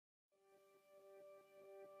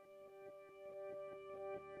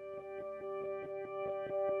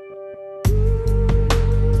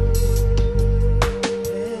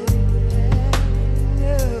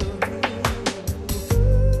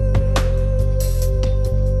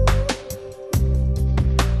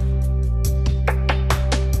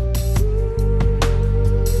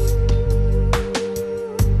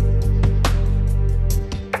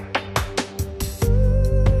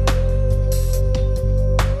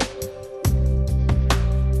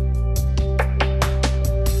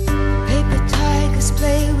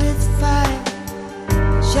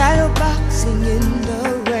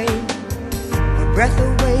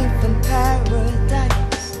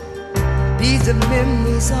beads of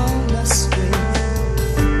memories on a string.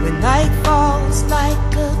 When night falls like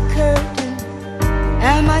a curtain,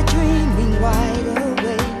 am I dreaming wide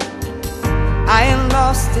awake? I am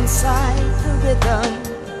lost inside the rhythm,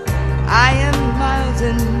 I am miles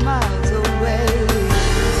and miles away.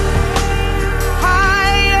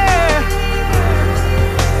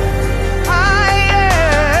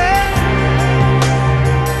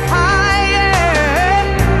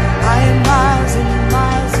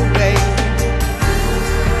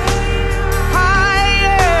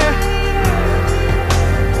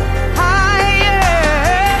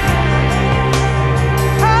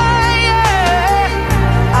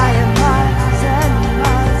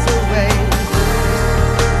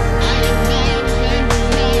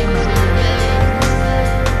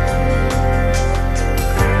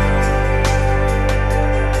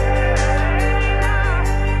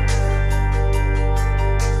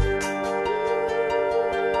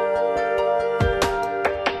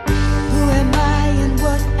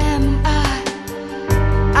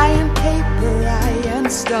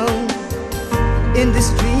 In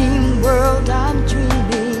this dream world I'm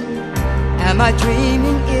dreaming, am I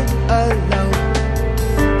dreaming it alone?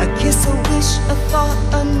 A kiss, a wish, a thought,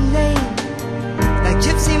 a name, like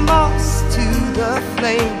gypsy moths to the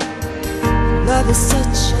flame. Love is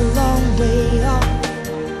such a long way off,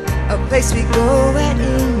 a place we go at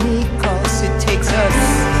any cost. It takes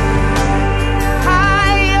us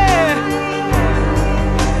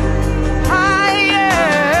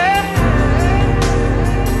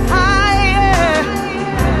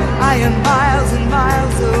I am miles and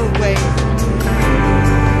miles away.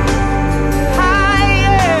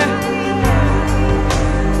 Higher,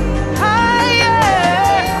 higher,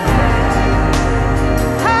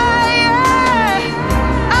 higher.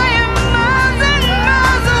 I am miles and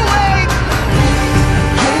miles away.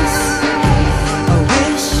 Kiss, a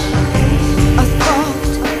wish, a thought,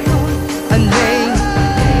 a name,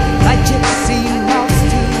 like gypsy moths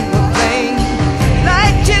to a flame,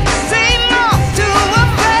 like gypsy moths to a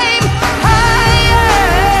flame.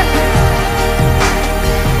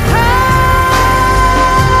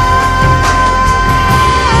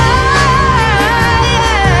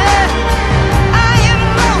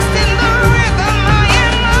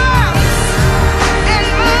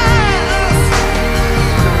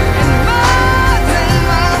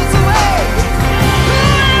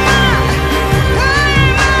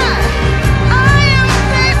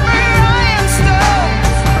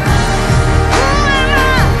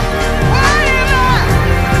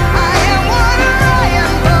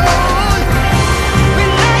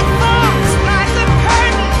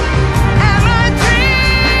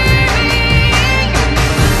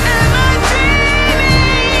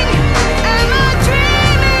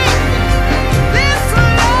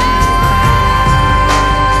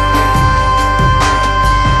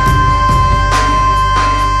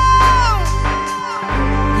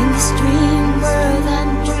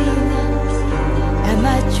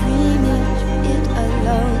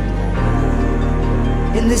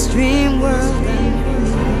 In this dream world I'm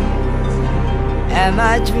dreaming, am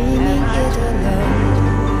I dreaming it alone?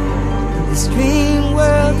 In this dream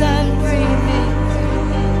world I'm dreaming,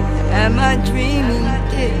 am I dreaming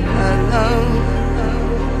it alone?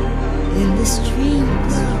 In this dream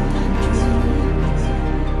world